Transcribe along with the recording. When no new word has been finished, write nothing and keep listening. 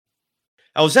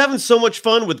I was having so much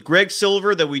fun with Greg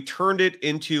Silver that we turned it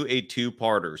into a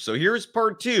two-parter. So here's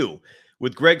part 2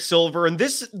 with Greg Silver. And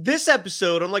this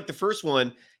episode, unlike the first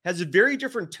one, has a very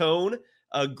different tone.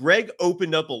 Greg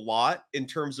opened up a lot in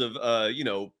terms of,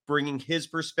 bringing his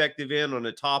perspective in on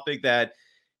a topic that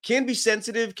can be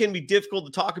sensitive, can be difficult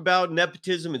to talk about: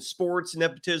 nepotism in sports,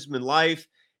 nepotism in life.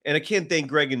 And I can't thank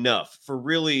Greg enough for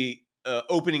really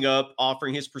opening up,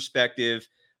 offering his perspective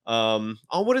on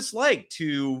what it's like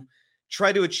to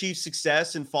try to achieve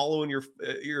success and follow in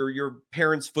your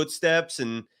parents' footsteps.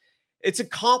 And it's a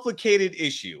complicated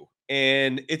issue,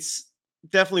 and it's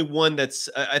definitely one that's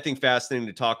I think fascinating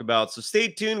to talk about. So stay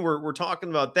tuned. We're talking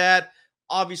about that.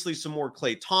 Obviously, some more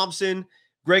Klay Thompson.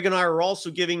 Greg and I are also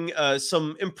giving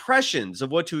some impressions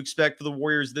of what to expect for the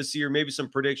Warriors this year, maybe some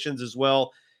predictions as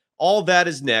well. All that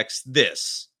is next.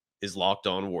 This is Locked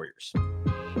On Warriors.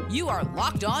 You are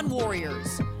Locked On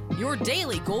Warriors, your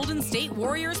daily Golden State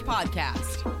Warriors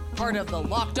podcast. Part of the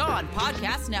Locked On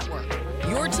Podcast Network,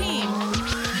 your team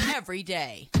every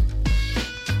day.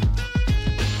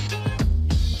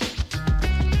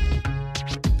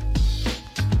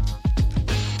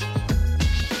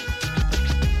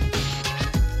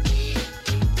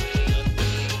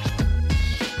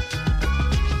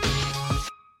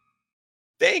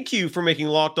 Thank you for making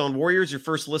Locked On Warriors your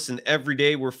first listen every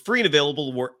day. We're free and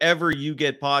available wherever you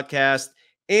get podcasts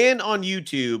and on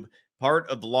YouTube, part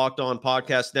of the Locked On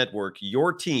Podcast Network,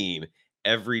 your team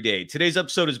every day. Today's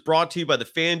episode is brought to you by the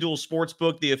FanDuel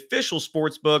Sportsbook, the official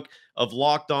sportsbook of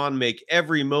Locked On. Make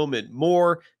every moment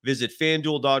more. Visit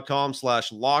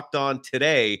FanDuel.com/LockedOn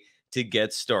today to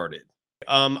get started.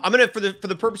 I'm going to, for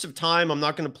the purpose of time, I'm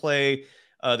not going to play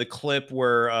the clip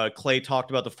where Klay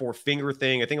talked about the four-finger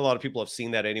thing. I think a lot of people have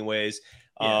seen that anyways.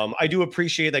 Yeah. I do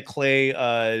appreciate that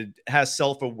Klay has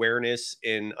self-awareness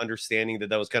in understanding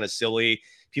that was kind of silly.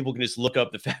 People can just look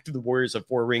up the fact that the Warriors have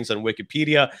 4 rings on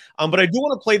Wikipedia. But I do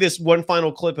want to play this one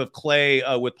final clip of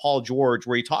Klay with Paul George,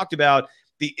 where he talked about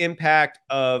the impact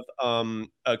of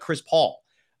Chris Paul.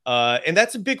 And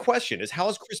that's a big question, is how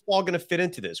is Chris Paul going to fit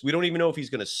into this? We don't even know if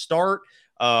he's going to start.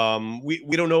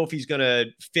 We don't know if he's going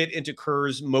to fit into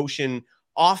Kerr's motion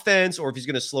offense or if he's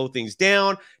going to slow things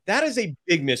down. That is a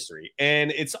big mystery.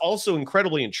 And it's also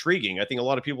incredibly intriguing. I think a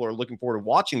lot of people are looking forward to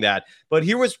watching that. But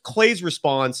here was Klay's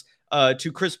response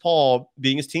to Chris Paul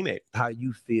being his teammate. How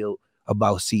you feel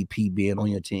about CP being on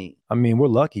your team? I mean, we're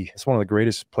lucky. It's one of the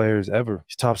greatest players ever.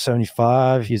 He's top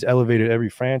 75. He's elevated every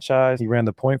franchise. He ran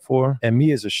the point for. And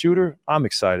me as a shooter, I'm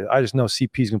excited. I just know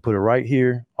CP's going to put it right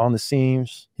here on the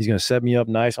seams. He's going to set me up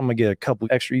nice. I'm going to get a couple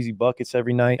extra easy buckets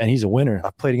every night. And he's a winner.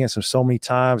 I've played against him so many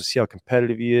times to see how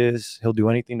competitive he is. He'll do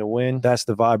anything to win. That's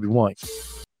the vibe we want.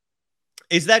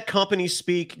 Is that company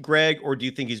speak, Greg, or do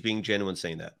you think he's being genuine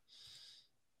saying that?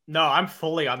 No, I'm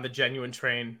fully on the genuine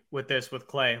train with this, with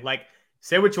Klay. Like,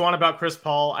 say what you want about Chris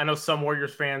Paul. I know some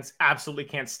Warriors fans absolutely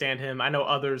can't stand him. I know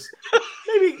others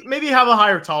maybe have a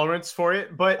higher tolerance for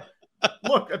it. But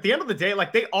look, at the end of the day,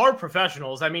 like, they are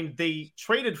professionals. I mean, they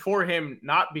traded for him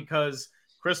not because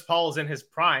Chris Paul is in his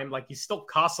prime. Like, he still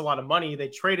costs a lot of money. They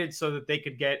traded so that they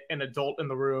could get an adult in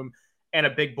the room and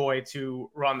a big boy to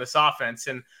run this offense.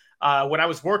 And when I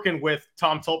was working with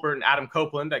Tom Tolbert and Adam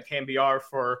Copeland at KMBR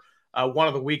for one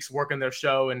of the weeks working their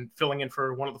show and filling in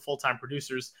for one of the full-time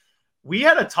producers, we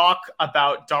had a talk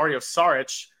about Dario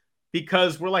Saric,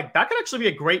 because we're like, that could actually be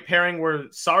a great pairing where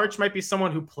Saric might be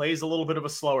someone who plays a little bit of a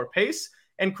slower pace,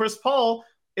 and Chris Paul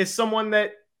is someone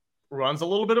that runs a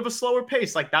little bit of a slower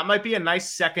pace. Like, that might be a nice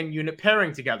second unit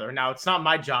pairing together. Now, it's not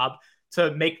my job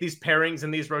to make these pairings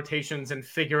and these rotations and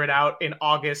figure it out in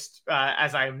August,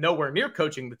 as I am nowhere near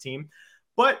coaching the team.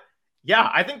 But yeah,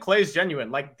 I think Klay's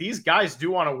genuine. Like, these guys do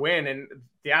want to win, and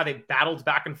yeah, they battled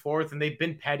back and forth and they've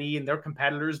been petty and they're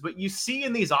competitors. But you see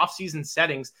in these offseason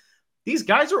settings, these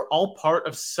guys are all part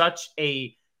of such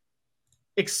a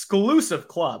exclusive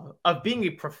club of being a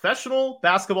professional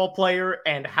basketball player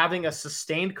and having a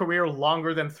sustained career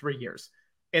longer than 3 years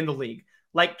in the league.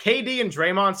 Like, KD and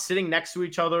Draymond sitting next to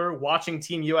each other, watching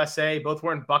Team USA, both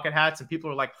wearing bucket hats, and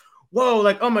people are like, whoa,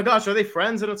 like, oh my gosh, are they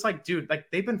friends? And it's like, dude, like,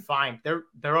 they've been fine.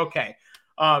 They're okay.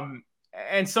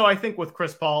 And so I think with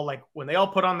Chris Paul, like, when they all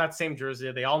put on that same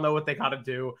jersey, they all know what they got to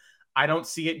do. I don't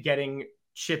see it getting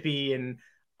chippy and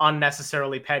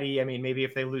unnecessarily petty. I mean, maybe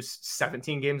if they lose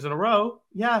 17 games in a row,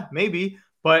 yeah, maybe.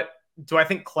 But do I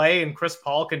think Klay and Chris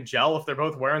Paul can gel if they're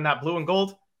both wearing that blue and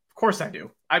gold? Of course I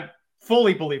do. I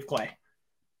fully believe Klay.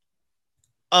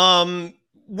 I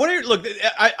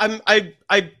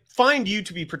find you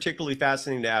to be particularly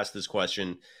fascinating to ask this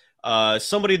question.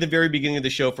 Somebody at the very beginning of the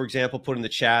show, for example, put in the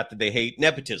chat that they hate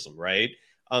nepotism, right?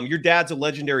 Your dad's a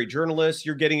legendary journalist.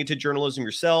 You're getting into journalism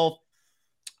yourself.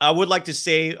 I would like to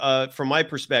say, from my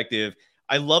perspective,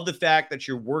 I love the fact that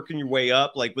you're working your way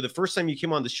up. Like with the first time you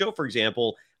came on the show, for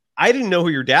example, I didn't know who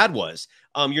your dad was.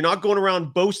 You're not going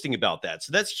around boasting about that.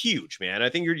 So that's huge, man. I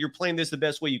think you're playing this the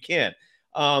best way you can.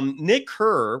 Nick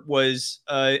Kerr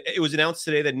it was announced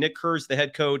today that Nick Kerr is the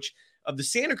head coach of the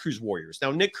Santa Cruz Warriors.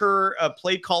 Now, Nick Kerr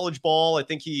played college ball. I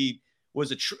think he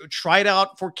was tried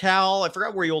out for Cal. I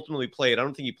forgot where he ultimately played. I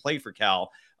don't think he played for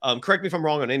Cal. Correct me if I'm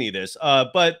wrong on any of this.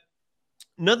 But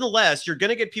nonetheless, you're going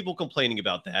to get people complaining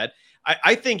about that.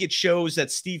 I think it shows that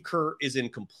Steve Kerr is in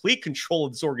complete control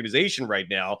of this organization right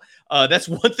now. That's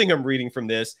one thing I'm reading from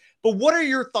this. But what are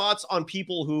your thoughts on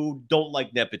people who don't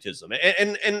like nepotism?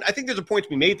 And I think there's a point to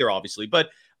be made there, obviously.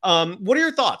 But what are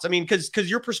your thoughts? I mean, because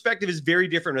your perspective is very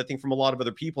different, I think, from a lot of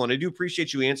other people. And I do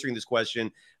appreciate you answering this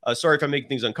question. Sorry if I'm making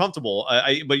things uncomfortable.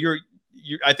 But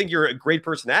I think you're a great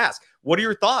person to ask. What are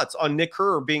your thoughts on Nick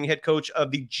Kerr being head coach of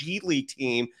the G League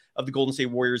team of the Golden State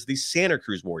Warriors, the Santa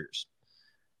Cruz Warriors?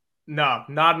 No,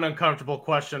 not an uncomfortable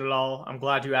question at all. I'm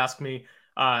glad you asked me.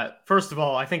 First of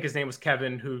all, I think his name was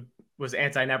Kevin, who was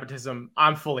anti-nepotism.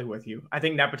 I'm fully with you. I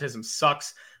think nepotism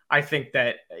sucks. I think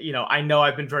that, I know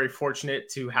I've been very fortunate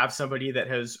to have somebody that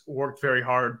has worked very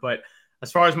hard, but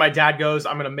as far as my dad goes,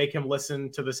 I'm going to make him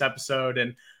listen to this episode.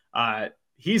 And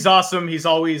he's awesome. He's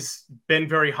always been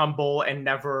very humble and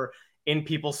never in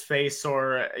people's face,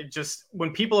 or just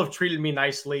when people have treated me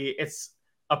nicely, it's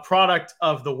a product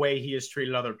of the way he has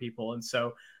treated other people. And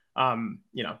so,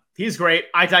 he's great.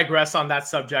 I digress on that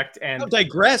subject. And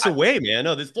digress away, man.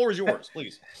 No, this floor is yours,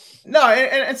 please. No.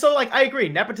 And so I agree.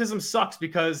 Nepotism sucks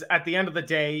because at the end of the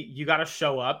day, you got to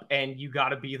show up and you got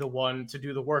to be the one to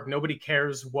do the work. Nobody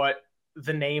cares what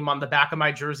the name on the back of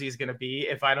my jersey is going to be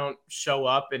if I don't show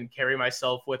up and carry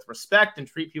myself with respect and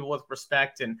treat people with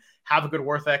respect and have a good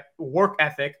work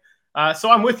ethic.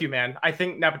 So I'm with you, man. I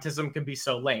think nepotism can be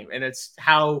so lame, and it's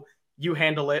how you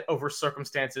handle it over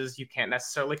circumstances you can't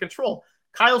necessarily control.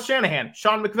 Kyle Shanahan,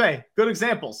 Sean McVay, good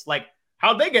examples. Like,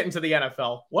 how'd they get into the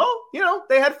NFL? Well,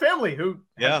 they had family who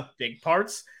had big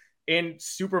parts in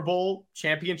Super Bowl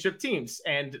championship teams,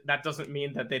 and that doesn't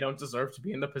mean that they don't deserve to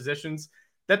be in the positions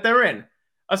that they're in.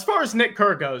 As far as Nick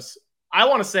Kerr goes, I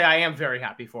want to say I am very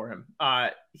happy for him.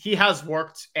 He has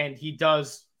worked, and he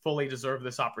does fully deserve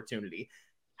this opportunity.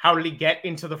 How did he get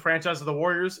into the franchise of the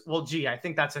Warriors? Well, I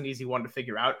think that's an easy one to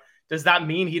figure out. Does that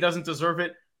mean he doesn't deserve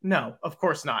it? No, of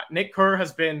course not. Nick Kerr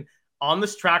has been on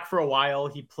this track for a while.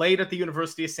 He played at the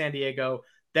University of San Diego.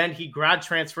 Then he grad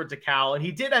transferred to Cal, and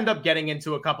he did end up getting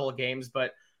into a couple of games,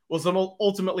 but was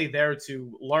ultimately there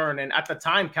to learn. And at the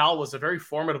time, Cal was a very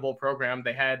formidable program.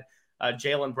 They had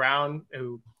Jaylen Brown,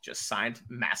 who just signed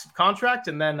a massive contract,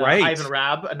 and then Ivan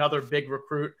Rabb, another big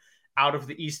recruit out of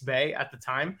the East Bay at the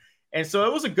time. And so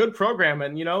it was a good program.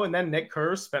 And, and then Nick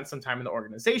Kerr spent some time in the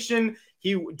organization.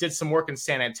 He did some work in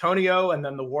San Antonio, and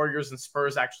then the Warriors and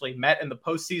Spurs actually met in the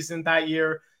postseason that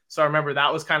year. So I remember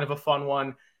that was kind of a fun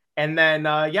one. And then,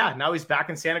 now he's back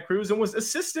in Santa Cruz and was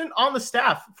assistant on the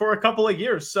staff for a couple of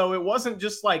years. So it wasn't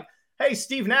just like, hey,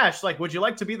 Steve Nash, would you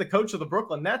like to be the coach of the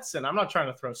Brooklyn Nets? And I'm not trying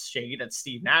to throw shade at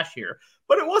Steve Nash here,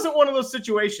 but it wasn't one of those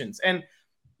situations. And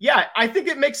I think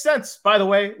it makes sense, by the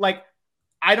way.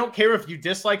 I don't care if you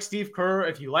dislike Steve Kerr,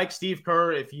 if you like Steve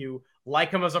Kerr, if you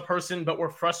like him as a person, but we're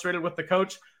frustrated with the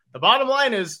coach. The bottom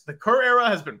line is the Kerr era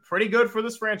has been pretty good for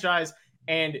this franchise,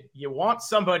 and you want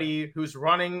somebody who's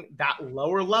running that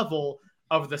lower level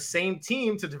of the same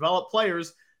team to develop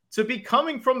players to be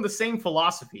coming from the same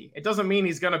philosophy. It doesn't mean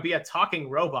he's going to be a talking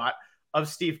robot of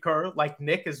Steve Kerr. Like,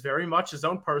 Nick is very much his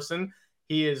own person.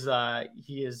 He is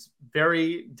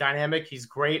very dynamic. He's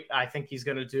great. I think he's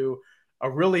going to do a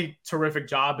really terrific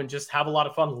job and just have a lot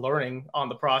of fun learning on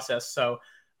the process. So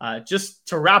just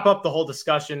to wrap up the whole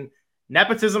discussion,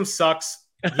 nepotism sucks.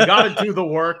 You got to do the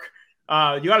work.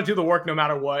 You got to do the work no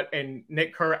matter what. And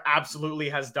Nick Kerr absolutely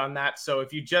has done that. So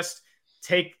if you just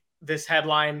take this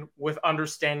headline with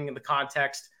understanding the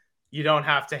context, you don't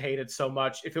have to hate it so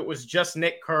much. If it was just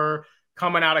Nick Kerr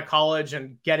coming out of college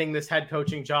and getting this head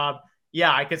coaching job,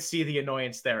 I could see the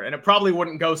annoyance there. And it probably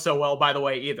wouldn't go so well, by the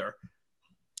way, either.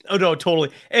 Oh, no,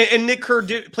 totally. And Nick Kerr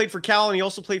played for Cal, and he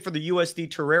also played for the USD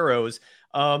Toreros.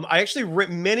 I actually,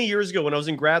 many years ago when I was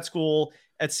in grad school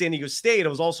at San Diego State,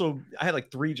 I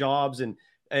had 3 jobs, and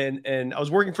I was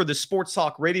working for the sports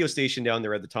talk radio station down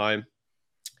there at the time.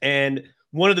 And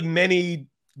one of the many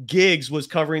gigs was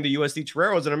covering the USD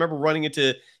Toreros. And I remember running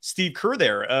into Steve Kerr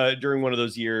there during one of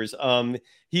those years.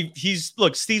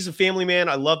 Steve's a family man.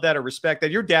 I love that. I respect that.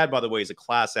 Your dad, by the way, is a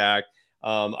class act.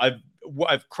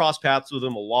 I've crossed paths with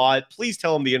him a lot. Please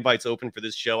tell him the invite's open for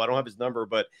this show. I don't have his number,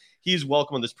 but he's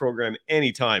welcome on this program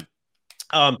anytime.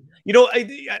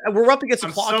 We're up against the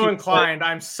clock.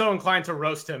 I'm so inclined to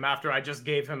roast him after I just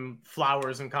gave him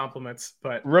flowers and compliments,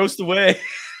 but roast away.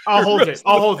 I'll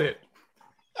hold it.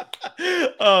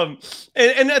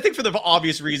 And I think for the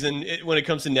obvious reason, when it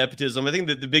comes to nepotism, I think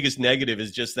that the biggest negative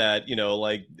is just that,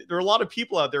 there are a lot of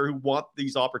people out there who want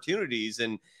these opportunities,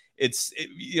 and it's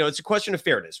a question of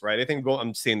fairness, right? I think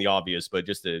I'm saying the obvious, but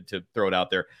just to throw it out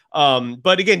there.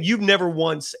 But again, you've never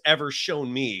once ever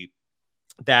shown me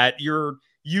that you're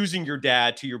using your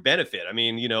dad to your benefit. I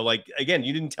mean, again,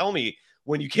 you didn't tell me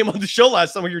when you came on the show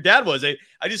last time who your dad was. I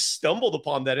just stumbled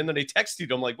upon that, and then I texted you.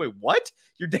 I'm like, wait, what?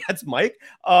 Your dad's Mike?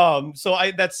 So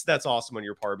that's awesome on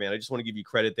your part, man. I just want to give you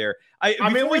credit there.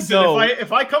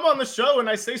 If I come on the show and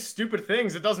I say stupid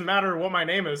things, it doesn't matter what my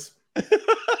name is.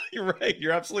 You're right.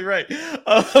 You're absolutely right.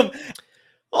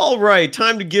 All right,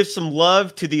 time to give some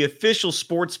love to the official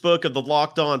sportsbook of the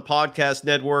Locked On Podcast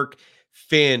Network,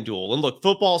 FanDuel. And look,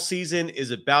 football season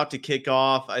is about to kick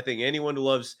off. I think anyone who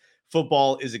loves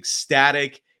football is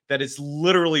ecstatic that it's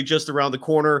literally just around the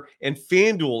corner, and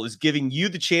FanDuel is giving you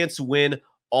the chance to win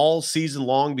all season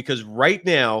long, because right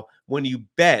now, when you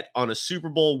bet on a Super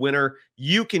Bowl winner,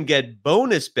 you can get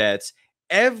bonus bets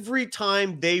every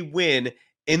time they win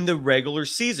in the regular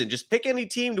season. Just pick any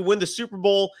team to win the Super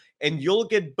Bowl, and you'll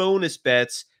get bonus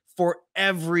bets for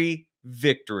every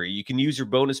victory. You can use your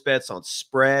bonus bets on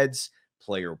spreads,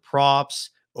 player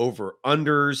props,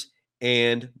 over-unders,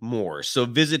 and more. So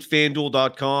visit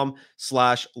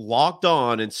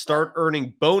FanDuel.com/lockedon and start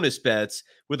earning bonus bets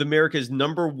with America's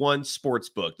 #1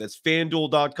 sportsbook. That's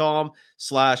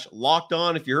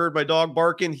FanDuel.com/lockedon. If you heard my dog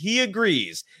barking, he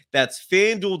agrees. That's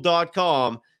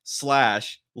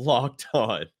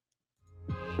FanDuel.com/lockedon.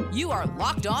 You are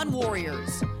Locked On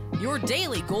Warriors, your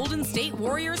daily Golden State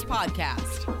Warriors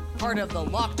podcast. Part of the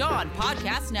Locked On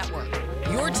Podcast Network,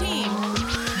 your team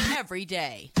every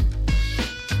day.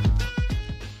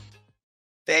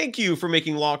 Thank you for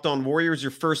making Locked On Warriors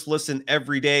your first listen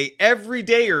every day.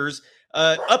 Everydayers,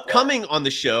 upcoming on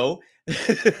the show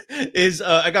is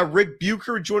I got Rick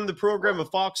Bucher joining the program of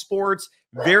Fox Sports.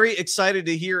 Very excited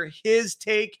to hear his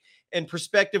take and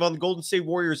perspective on the Golden State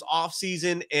Warriors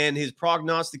offseason and his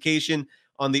prognostication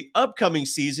on the upcoming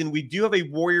season. We do have a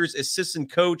Warriors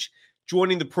assistant coach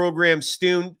joining the program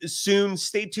soon.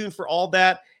 Stay tuned for all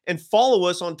that, and follow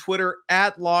us on Twitter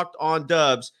at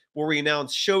LockedOnDubs, where we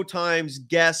announce showtimes,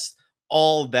 guests,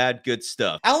 all that good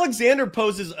stuff. Alexander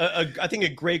poses, I think, a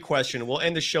great question. We'll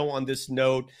end the show on this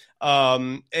note.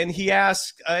 And he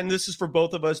asks, and this is for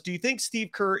both of us, do you think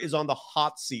Steve Kerr is on the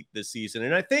hot seat this season?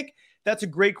 And I think that's a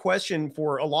great question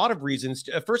for a lot of reasons.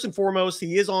 First and foremost,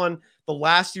 he is on the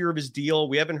last year of his deal.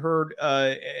 We haven't heard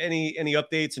any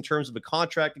updates in terms of a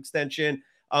contract extension.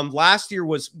 Last year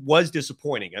was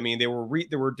disappointing. I mean, they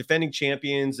were defending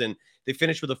champions, and they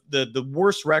finished with the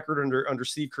worst record under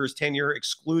Steve Kerr's tenure,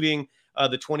 excluding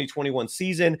the 2021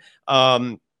 season.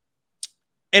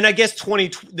 And I guess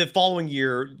the following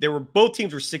year, both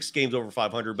teams were 6 games over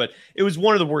 500, but it was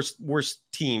one of the worst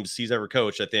teams he's ever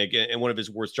coached, I think, and one of his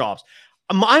worst jobs.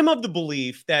 I'm of the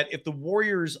belief that if the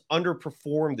Warriors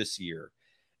underperform this year,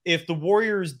 if the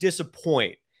Warriors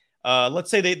disappoint, let's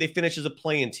say they finish as a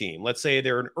play-in team, let's say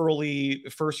they're an early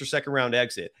first or second round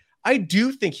exit, I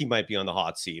do think he might be on the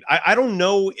hot seat. I don't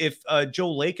know if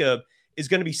Joe Lacob is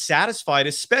going to be satisfied,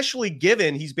 especially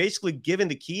given he's basically given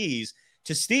the keys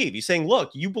to Steve. He's saying,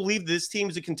 look, you believe this team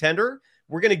is a contender?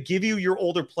 We're going to give you your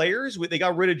older players. They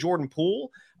got rid of Jordan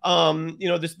Poole.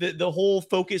 The whole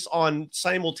focus on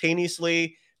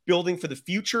simultaneously building for the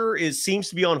future seems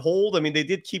to be on hold. I mean, they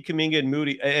did keep Kuminga and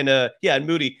Moody and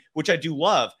Moody, which I do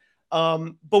love.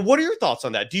 But what are your thoughts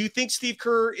on that? Do you think Steve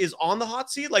Kerr is on the hot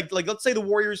seat? Like let's say the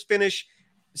Warriors finish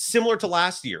similar to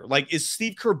last year. Like, is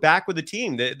Steve Kerr back with the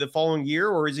team the following year,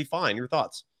 or is he fine? Your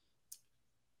thoughts?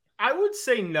 I would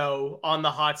say no on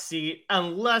the hot seat,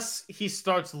 unless he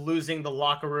starts losing the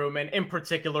locker room, and in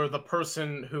particular, the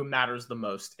person who matters the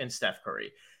most in Steph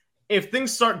Curry. If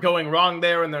things start going wrong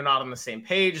there and they're not on the same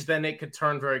page, then it could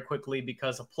turn very quickly,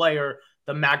 because a player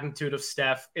the magnitude of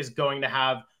Steph is going to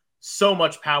have so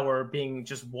much power, being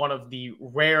just one of the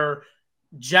rare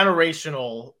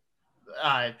generational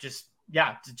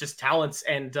just talents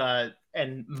and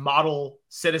model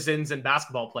citizens and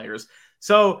basketball players.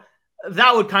 So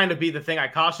that would kind of be the thing I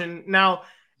caution. Now,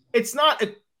 it's not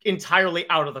entirely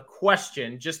out of the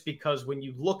question, just because when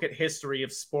you look at history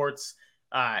of sports,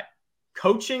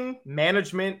 coaching,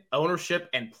 management, ownership,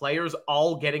 and players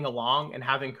all getting along and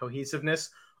having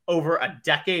cohesiveness over a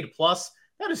decade plus,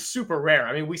 that is super rare.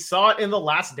 I mean, we saw it in The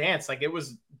Last Dance. Like, there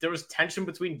was tension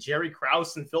between Jerry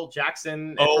Krause and Phil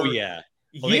Jackson. Oh, yeah.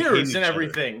 Years and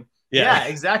everything. Yeah,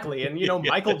 exactly. And, Yeah.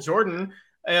 Michael Jordan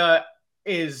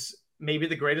is maybe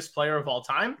the greatest player of all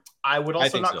time. I would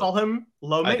also not call him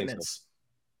low maintenance.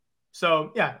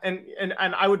 So, yeah, and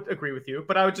I would agree with you,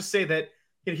 but I would just say that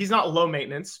he's not low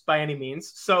maintenance by any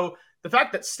means. So the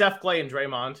fact that Steph, Klay, and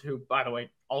Draymond, who, by the way,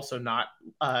 also not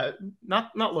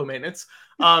low maintenance,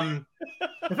 the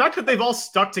fact that they've all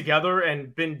stuck together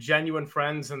and been genuine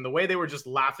friends, and the way they were just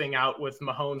laughing out with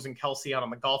Mahomes and Kelsey out on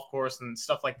the golf course and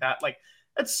stuff like that, like,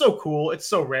 it's so cool. It's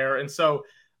so rare. And so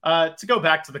to go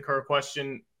back to the Kerr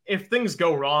question, if things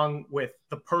go wrong with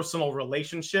the personal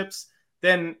relationships,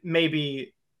 then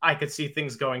maybe I could see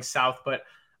things going south. But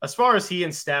as far as he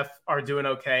and Steph are doing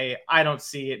okay, I don't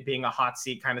see it being a hot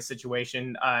seat kind of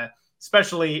situation,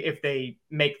 especially if they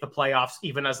make the playoffs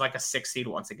even as like a 6 seed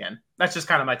once again. That's just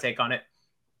kind of my take on it.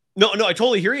 No, I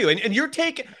totally hear you. And your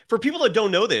take, for people that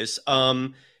don't know this,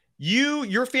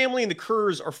 your family and the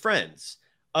Kerrs are friends.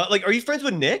 Like, are you friends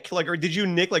with Nick? Like, or did you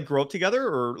and Nick like grow up together,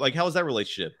 or like, how is that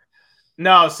relationship?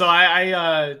 No, so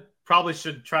I probably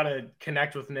should try to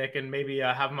connect with Nick and maybe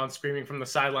have him on Screaming from the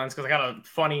Sidelines, because I got a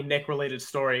funny Nick-related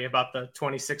story about the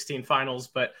 2016 finals.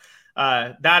 But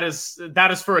that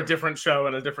is for a different show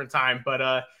and a different time.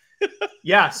 But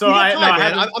yeah, so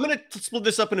I'm going to split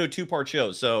this up into a 2-part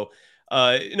show. So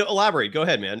elaborate. Go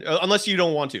ahead, man. Unless you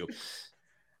don't want to.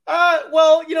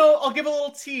 Well, I'll give a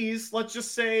little tease. Let's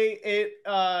just say it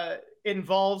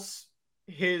involves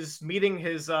his meeting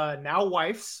his now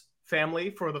wife's family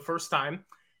for the first time.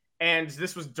 And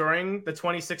this was during the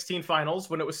 2016 finals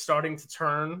when it was starting to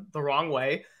turn the wrong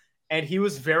way. And he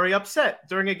was very upset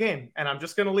during a game. And I'm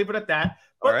just going to leave it at that.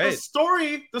 But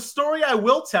the story I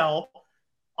will tell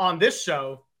on this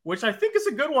show, which I think is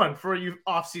a good one for you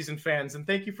off-season fans, and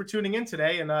thank you for tuning in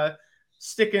today and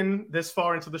sticking this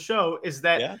far into the show, is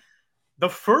that the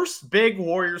first big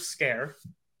Warriors scare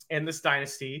in this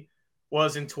dynasty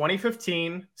was in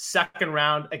 2015, second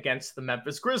round against the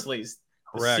Memphis Grizzlies.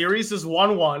 Correct. The series is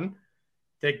 1-1.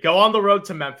 They go on the road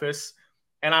to Memphis,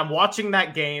 and I'm watching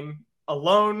that game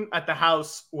alone at the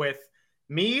house with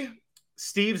me,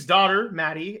 Steve's daughter,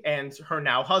 Maddie, and her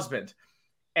now husband.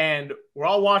 And we're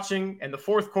all watching in the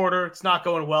fourth quarter. It's not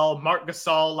going well. Marc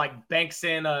Gasol banks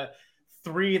in a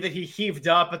 3 that he heaved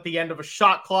up at the end of a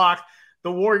shot clock.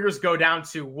 The Warriors go down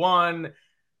to 1.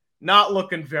 Not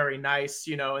looking very nice,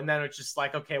 and then it's just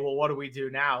like, okay, well, what do we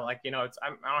do now? I don't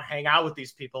hang out with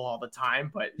these people all the time,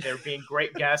 but they're being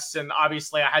great guests. And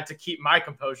obviously I had to keep my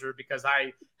composure because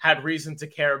I had reason to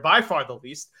care by far the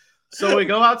least. So we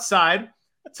go outside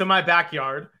to my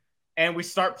backyard and we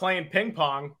start playing ping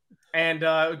pong. And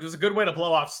it was a good way to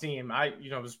blow off steam. I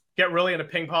get really into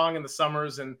ping pong in the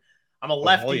summers, and I'm a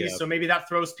lefty, so maybe that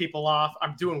throws people off.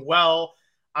 I'm doing well.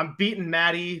 I'm beating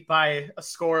Maddie by a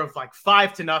score of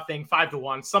 5-0,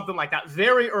 5-1, something like that,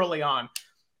 very early on.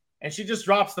 And she just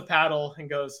drops the paddle and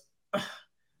goes,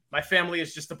 "My family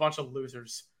is just a bunch of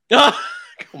losers."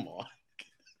 Come on.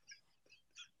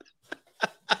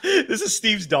 This is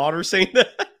Steve's daughter saying that.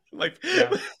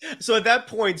 So at that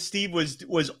point, Steve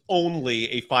was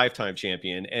only a 5-time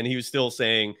champion, and she was still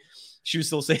saying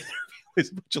there's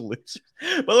a bunch of losers.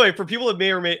 By the way, for people that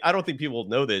may, I don't think people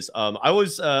know this. I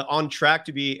was on track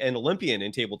to be an Olympian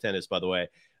in table tennis, by the way.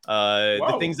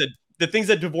 The things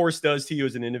that divorce does to you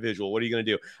as an individual. What are you going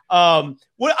to do?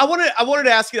 What I wanted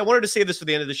to ask you, I wanted to say this for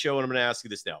the end of the show, and I'm going to ask you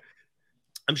this now.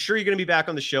 I'm sure you're going to be back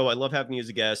on the show. I love having you as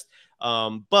a guest.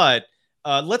 But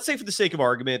let's say, for the sake of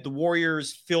argument, the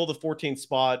Warriors fill the 14th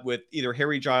spot with either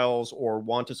Harry Giles or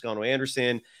Juan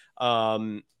Toscano-Anderson.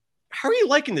 How are you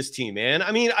liking this team, man?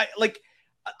 I mean,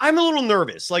 I'm a little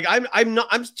nervous.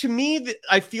 To me,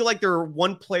 I feel like they're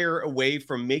one player away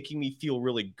from making me feel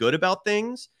really good about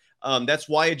things. That's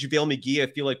why a JaVale McGee,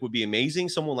 I feel like, would be amazing.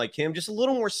 Someone like him, just a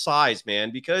little more size,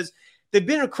 man, because they've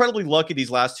been incredibly lucky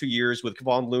these last 2 years with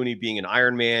Kevon Looney being an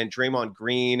Iron Man. Draymond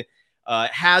Green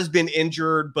has been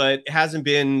injured, but hasn't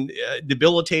been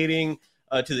debilitating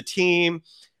to the team.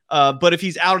 But if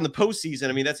he's out in the postseason,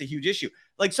 I mean, that's a huge issue.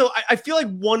 So I feel like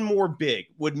one more big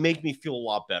would make me feel a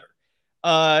lot better.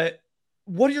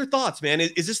 What are your thoughts, man?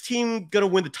 Is this team going to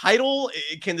win the title?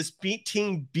 Can this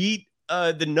team beat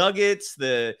the Nuggets,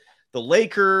 the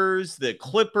Lakers, the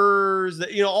Clippers?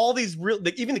 All these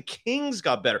even the Kings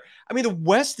got better. I mean, the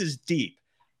West is deep.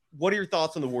 What are your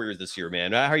thoughts on the Warriors this year,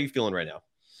 man? How are you feeling right now?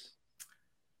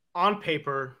 On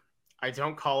paper, I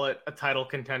don't call it a title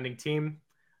contending team.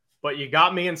 But you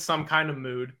got me in some kind of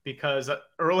mood, because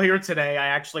earlier today, I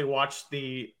actually watched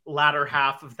the latter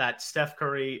half of that Steph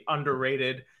Curry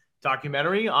underrated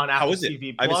documentary on Apple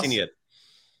TV+. I haven't seen it yet.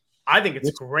 I think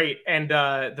it's great. And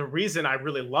the reason I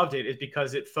really loved it is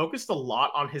because it focused a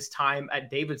lot on his time at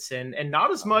Davidson and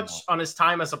not as much on his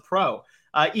time as a pro.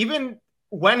 Even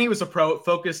when he was a pro, it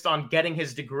focused on getting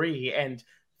his degree and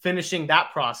finishing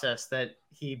that process that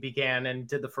he began and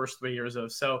did the first 3 years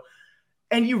of. So,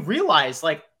 and you realize,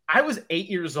 like, I was 8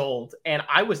 years old and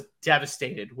I was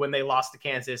devastated when they lost to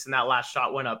Kansas and that last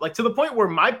shot went up. Like, to the point where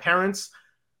my parents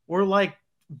were like,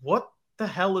 what the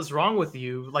hell is wrong with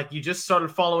you? Like, you just started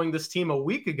following this team a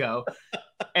week ago.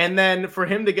 And then for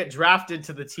him to get drafted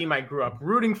to the team I grew up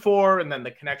rooting for, and then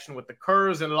the connection with the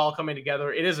Kerrs and it all coming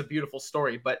together, it is a beautiful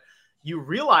story. But you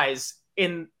realize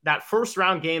in that first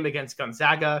round game against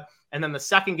Gonzaga and then the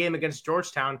second game against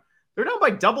Georgetown, they're down by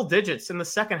double digits in the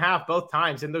second half both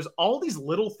times. And there's all these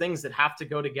little things that have to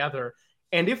go together.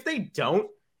 And if they don't,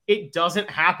 it doesn't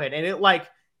happen. And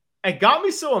it got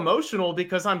me so emotional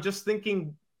because I'm just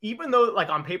thinking, even though, like,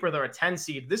 on paper they're a 10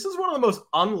 seed, this is one of the most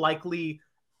unlikely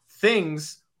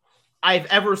things I've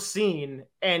ever seen,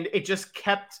 and it just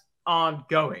kept on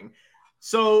going.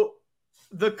 So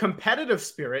the competitive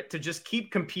spirit to just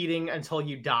keep competing until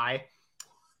you die,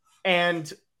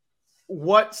 and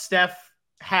what Steph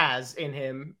has in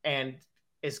him and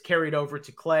is carried over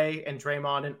to Klay and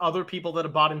Draymond and other people that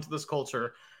have bought into this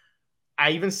culture.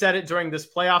 I even said it during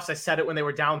this playoffs. I said it when they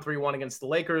were down 3-1 against the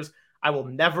Lakers. I will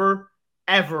never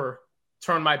ever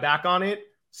turn my back on it.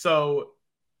 So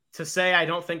to say I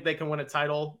don't think they can win a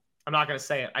title, I'm not going to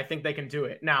say it. I think they can do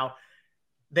it. Now,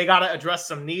 they got to address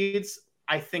some needs.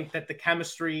 I think that the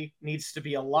chemistry needs to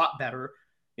be a lot better.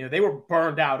 You know, they were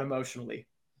burned out emotionally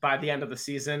by the end of the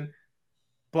season,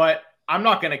 but I'm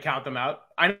not going to count them out.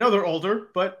 I know they're older,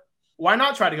 but why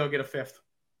not try to go get a fifth?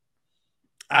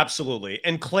 Absolutely.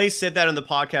 And Klay said that in the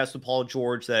podcast with Paul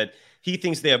George, that he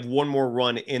thinks they have one more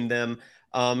run in them.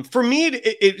 For me,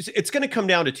 it's going to come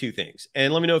down to two things.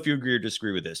 And let me know if you agree or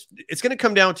disagree with this. It's going to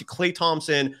come down to Klay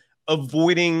Thompson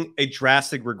avoiding a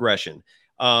drastic regression.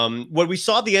 What we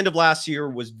saw at the end of last year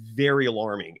was very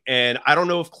alarming. And I don't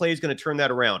know if Klay is going to turn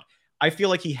that around. I feel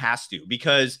like he has to,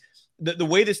 because the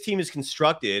way this team is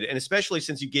constructed, and especially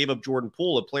since you gave up Jordan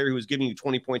Poole, a player who was giving you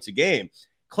 20 points a game,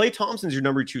 Klay Thompson's your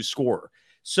number 2 scorer.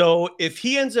 So if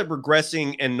he ends up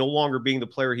regressing and no longer being the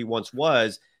player he once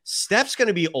was, Steph's going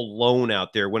to be alone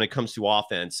out there when it comes to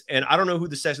offense. And I don't know who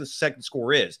the second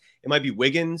scorer is. It might be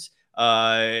Wiggins.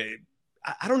 I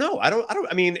don't know.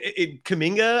 I mean,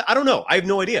 Kuminga, I don't know. I have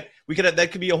no idea.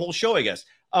 That could be a whole show, I guess.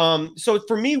 So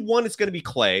for me, one, it's going to be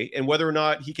Klay and whether or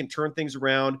not he can turn things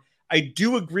around. I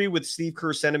do agree with Steve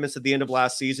Kerr's sentiments at the end of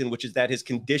last season, which is that his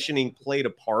conditioning played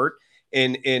a part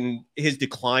in his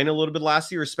decline a little bit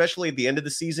last year, especially at the end of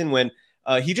the season when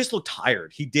he just looked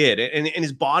tired. He did. And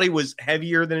his body was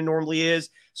heavier than it normally is.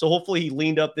 So hopefully he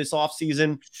leaned up this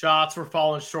offseason. Shots were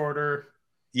falling shorter.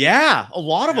 Yeah, a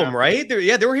lot of them, right? They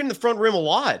were hitting the front rim a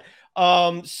lot.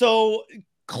 So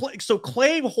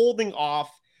Klay holding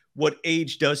off what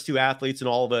age does to athletes and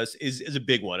all of us is a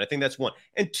big one. I think that's one.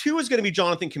 And two is going to be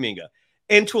Jonathan Kuminga.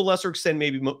 And to a lesser extent,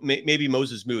 maybe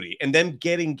Moses Moody, and them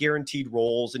getting guaranteed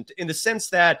roles. And in the sense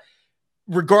that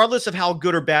regardless of how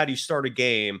good or bad you start a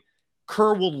game,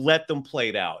 Kerr will let them play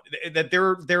it out. That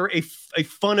they're a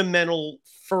fundamental,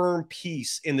 firm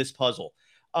piece in this puzzle.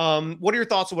 What are your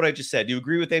thoughts on what I just said? Do you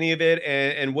agree with any of it?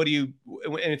 And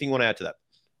anything you want to add to that?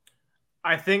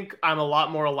 I think I'm a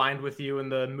lot more aligned with you in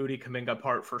the Moody Kuminga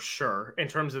part for sure in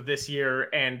terms of this year,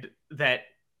 and that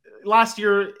last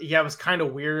year, it was kind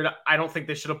of weird. I don't think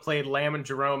they should have played Lamb and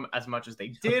Jerome as much as they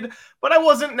did, but I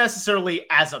wasn't necessarily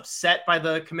as upset by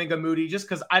the Kuminga Moody just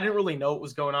because I didn't really know what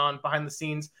was going on behind the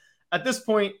scenes. At this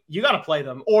point, you got to play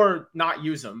them or not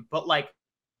use them. But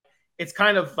it's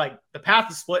kind of like the path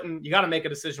is splitting. You got to make a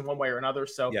decision one way or another.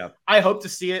 So yeah. I hope to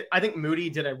see it. I think Moody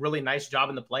did a really nice job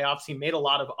in the playoffs. He made a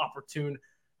lot of opportune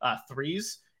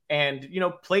threes and,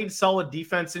 played solid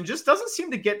defense and just doesn't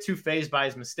seem to get too fazed by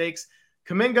his mistakes.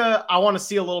 Kuminga, I want to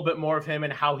see a little bit more of him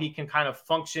and how he can kind of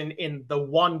function in the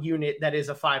one unit that is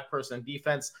a 5-person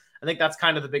defense. I think that's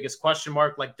kind of the biggest question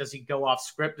mark. Like, does he go off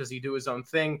script? Does he do his own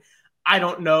thing? I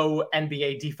don't know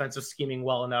NBA defensive scheming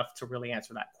well enough to really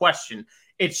answer that question.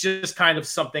 It's just kind of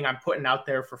something I'm putting out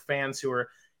there for fans who are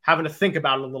having to think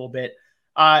about it a little bit.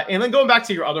 And then going back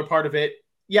to your other part of it,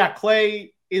 yeah,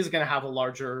 Klay is going to have a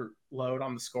larger load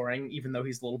on the scoring, even though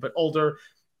he's a little bit older.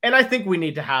 And I think we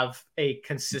need to have a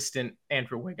consistent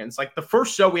Andrew Wiggins. Like, the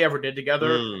first show we ever did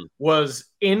together was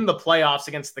in the playoffs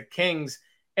against the Kings.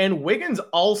 And Wiggins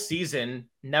all season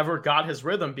never got his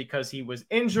rhythm because he was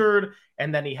injured.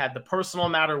 And then he had the personal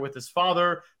matter with his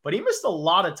father. But he missed a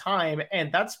lot of time.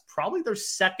 And that's probably their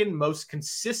second most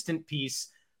consistent piece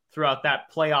throughout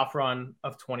that playoff run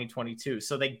of 2022.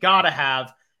 So they got to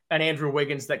have an Andrew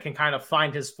Wiggins that can kind of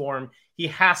find his form. He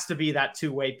has to be that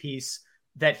two-way piece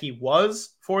that he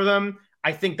was for them.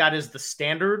 I think that is the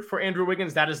standard for Andrew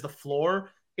Wiggins. That is the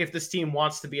floor. If this team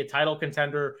wants to be a title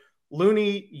contender,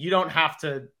 Looney, you don't have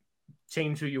to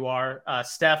change who you are.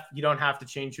 Steph, you don't have to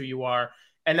change who you are.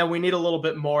 And then we need a little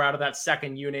bit more out of that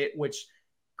second unit, which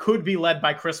could be led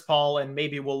by Chris Paul and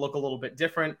maybe will look a little bit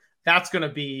different. That's going to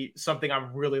be something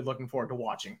I'm really looking forward to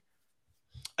watching.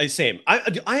 Same.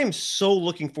 I am so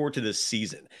looking forward to this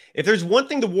season. If there's one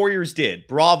thing the Warriors did,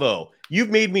 bravo. You've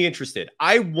made me interested.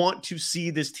 I want to see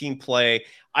this team play.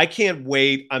 I can't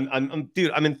wait.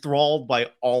 I'm enthralled by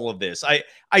all of this.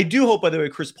 I do hope, by the way,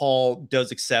 Chris Paul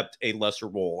does accept a lesser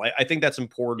role. I think that's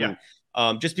important.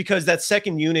 Yeah. Just because that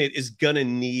second unit is going to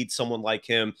need someone like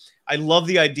him. I love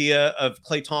the idea of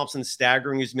Klay Thompson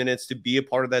staggering his minutes to be a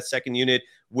part of that second unit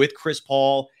with Chris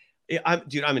Paul. I'm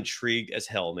intrigued as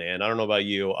hell, man. I don't know about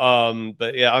you.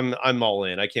 But yeah, I'm all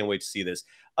in. I can't wait to see this.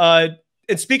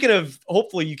 And speaking of,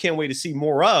 hopefully you can't wait to see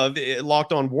more of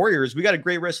Locked On Warriors. We got a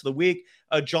great rest of the week.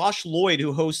 Josh Lloyd,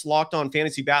 who hosts Locked On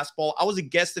Fantasy Basketball. I was a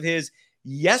guest of his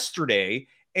yesterday,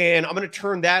 and I'm going to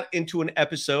turn that into an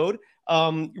episode.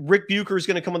 Rick Bucher is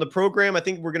going to come on the program. I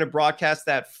think we're going to broadcast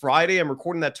that Friday. I'm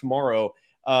recording that tomorrow.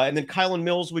 And then Kylan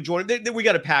Mills would join. We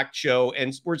got a packed show,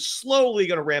 and we're slowly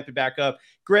going to ramp it back up.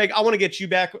 Greg, I want to get you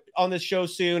back on this show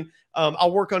soon.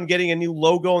 I'll work on getting a new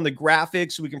logo and the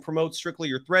graphics so we can promote strictly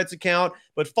your Threads account.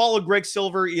 But follow Greg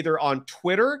Silver either on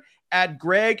Twitter at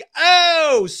Greg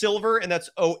O Silver, and that's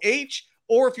OH,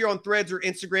 or if you're on Threads or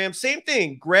Instagram, same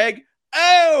thing, Greg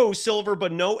O Silver,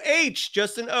 but no H,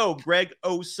 just an O, Greg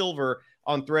O Silver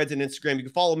on Threads and Instagram. You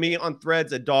can follow me on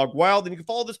Threads at Dog Wild, and you can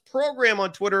follow this program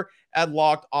on Twitter at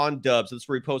Locked On Dubs. That's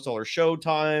where we post all our show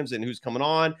times and who's coming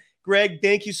on. Greg,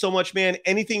 thank you so much, man.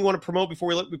 Anything you want to promote before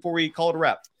we call it a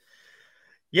wrap?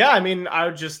 Yeah, I mean, I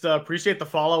would just appreciate the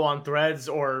follow on Threads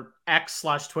or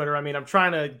X/Twitter. I mean, I'm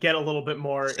trying to get a little bit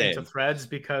more into Threads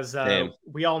because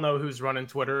we all know who's running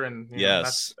Twitter, and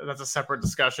that's a separate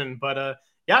discussion. But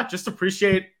yeah, just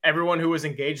appreciate everyone who was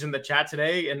engaged in the chat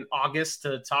today in August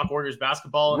to talk Warriors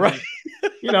basketball. And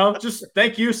right. Just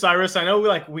thank you, Cyrus. I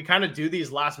know we kind of do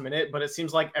these last minute, but it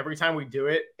seems like every time we do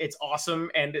it, it's awesome.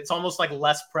 And it's almost like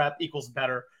less prep equals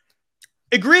better.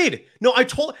 Agreed. No,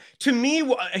 to me,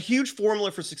 a huge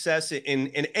formula for success in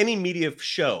any media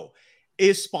show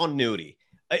is spontaneity.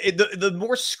 The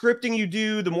more scripting you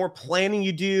do, the more planning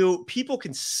you do, people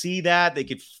can see that. They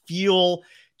could feel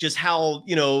just how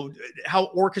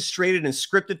orchestrated and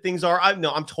scripted things are.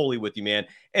 I'm totally with you, man.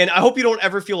 And I hope you don't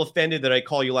ever feel offended that I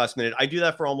call you last minute. I do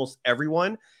that for almost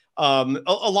everyone. A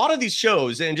lot of these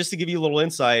shows, and just to give you a little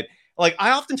insight, like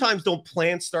I oftentimes don't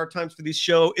plan start times for these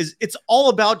shows. It's all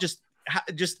about just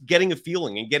getting a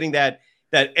feeling and getting that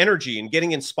energy and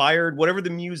getting inspired, whatever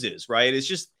the muse is, right? It's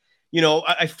just,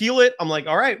 I feel it. I'm like,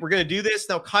 all right, we're going to do this.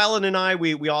 Now, Kylan and I,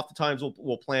 we oftentimes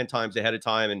will plan times ahead of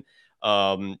time. And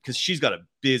because she's got a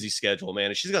busy schedule, man.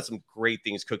 And she's got some great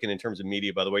things cooking in terms of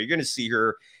media, by the way. You're going to see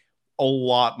her a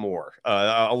lot more.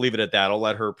 I'll leave it at that. I'll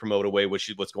let her promote away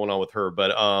what's going on with her.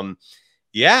 But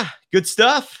yeah, good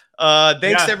stuff.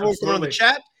 Thanks to everyone coming on the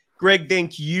chat. Greg,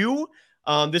 thank you.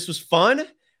 This was fun.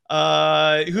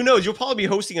 Who knows? You'll probably be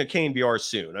hosting a KNBR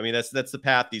soon. I mean, that's the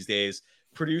path these days.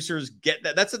 Producers get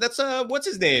that. That's what's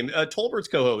his name? Tolbert's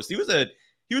co-host. He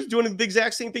was doing the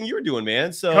exact same thing you were doing,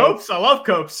 man. So Copes, I love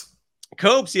Copes.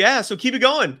 Copes, yeah. So keep it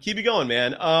going. Keep it going,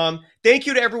 man. Thank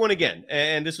you to everyone again.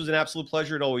 And this was an absolute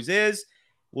pleasure. It always is.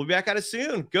 We'll be back at it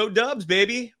soon. Go Dubs,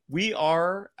 baby. We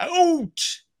are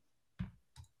out.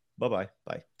 Bye-bye.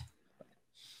 Bye.